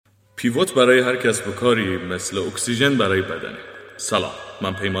پیوت برای هر کسب و کاری مثل اکسیژن برای بدنه. سلام،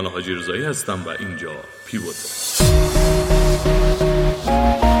 من پیمان حاجی رضایی هستم و اینجا پیوت.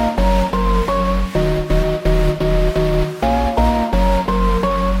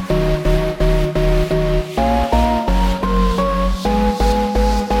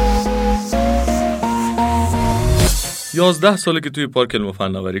 11 ساله که توی پارک علم و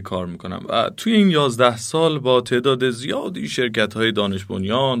فناوری کار میکنم و توی این 11 سال با تعداد زیادی شرکت‌های دانش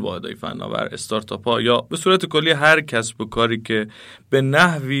بنیان، واحدهای فناور، استارتاپ‌ها یا به صورت کلی هر کسب و کاری که به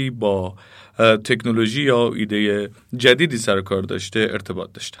نحوی با تکنولوژی یا ایده جدیدی سر کار داشته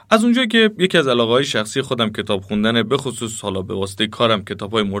ارتباط داشته. از اونجایی که یکی از علاقه‌های شخصی خودم کتاب خوندنه، به خصوص حالا به واسطه کارم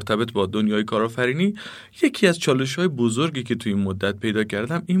کتاب‌های مرتبط با دنیای کارآفرینی، یکی از چالش‌های بزرگی که توی این مدت پیدا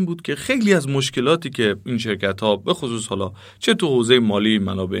کردم این بود که خیلی از مشکلاتی که این شرکت‌ها به خصوص حالا چه تو حوزه مالی،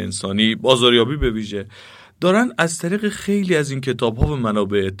 منابع انسانی، بازاریابی به ویژه دارن از طریق خیلی از این کتاب‌ها و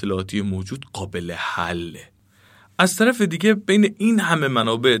منابع اطلاعاتی موجود قابل حله. از طرف دیگه بین این همه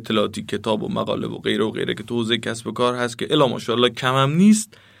منابع اطلاعاتی، کتاب و مقاله و غیره که تو حوزه کسب و کار هست که الا ماشاءالله کم هم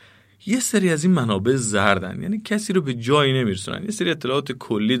نیست، یه سری از این منابع زردن، یعنی کسی رو به جایی نمیرسونن. یه سری اطلاعات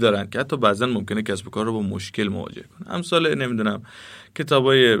کلی دارن که حتی بعضن ممکنه کسب و کار رو با مشکل مواجه کنه. امثال نمیدونم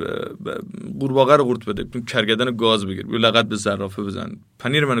کتابای قورباغه رو قورت بده، کرگدن گاز بگیر، بیا لغت به صرافه بزن،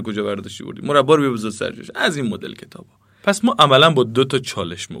 پنیر منو کجا برداشتی بردی، مربا رو بذار سر جاش، از این مدل کتابا. پس ما عملاً با 2 تا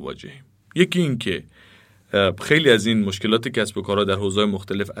چالش مواجهیم. یکی این که خیلی از این مشکلات کسب و کارها در حوزه‌های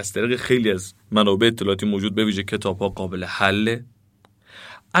مختلف از طریق خیلی از منابع اطلاعاتی موجود به ویژه کتاب‌ها قابل حله.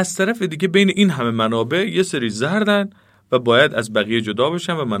 از طرف دیگه بین این همه منابع یه سری زردن و باید از بقیه جدا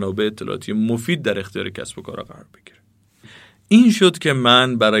بشن و منابع اطلاعاتی مفید در اختیار کسب و کارها قرار بگیره. این شد که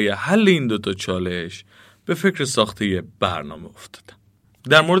من برای حل این 2 تا چالش به فکر ساخته یه برنامه افتادم.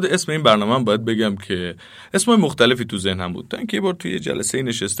 در مورد اسم این برنامه هم باید بگم که اسمای مختلفی تو ذهنم بود. تا اینکه یه بار توی جلسه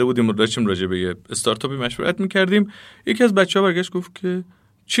نشسته بودیم و داشتیم راجع به یه استارتاپی مشورت می‌کردیم، یکی از بچه‌ها برگشت گفت که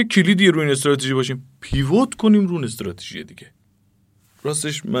چه کلیدی روی این استراتژی باشیم، پیوت کنیم روی استراتژی دیگه.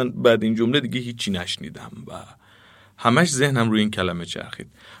 راستش من بعد این جمله دیگه هیچی نشنیدم و همش ذهنم روی این کلمه چرخید.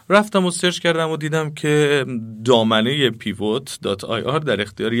 رفتم و سرچ کردم و دیدم که دامنه پیوت.ir در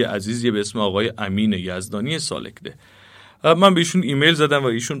اختیار یه عزیزی به اسم آقای امین یزدانی سالکده. من به ایشون ایمیل زدم و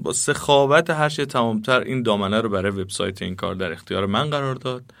ایشون با سخاوت هر چه تمامتر این دامنه رو برای وبسایت این کار در اختیار من قرار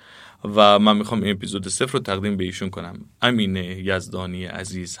داد و من میخوام این اپیزود 0 رو تقدیم به ایشون کنم. امین یزدانی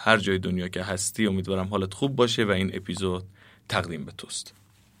عزیز، هر جای دنیا که هستی امیدوارم حالت خوب باشه و این اپیزود تقدیم به توست.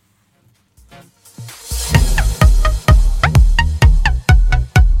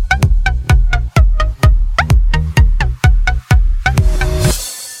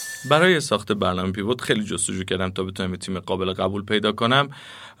 برای ساخت برنامه پیوت خیلی جستجو کردم تا بتونم تیم قابل قبول پیدا کنم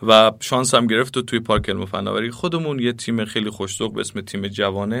و شانسم گرفت و توی پارک علم و فناوری خودمون یه تیم خیلی خوش‌ذوق به اسم تیم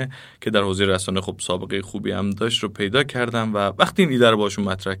جوانه که در حوزه رسانه خب سابقه خوبی هم داشت رو پیدا کردم و وقتی این ایده رو باشون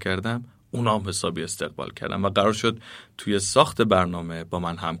مطرح کردم اونا هم حسابی استقبال کردم و قرار شد توی ساخت برنامه با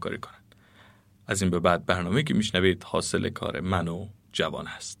من همکاری کنن. از این به بعد برنامه‌ای که میشنوید حاصل کار من و جوان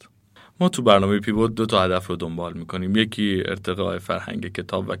هست. ما تو برنامه پیوت 2 تا هدف رو دنبال میکنیم. یکی ارتقاء فرهنگ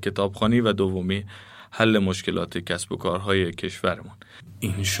کتاب و کتابخوانی و دومی حل مشکلات کسب و کارهای کشورمون.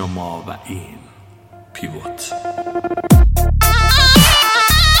 این شما و این پیوت.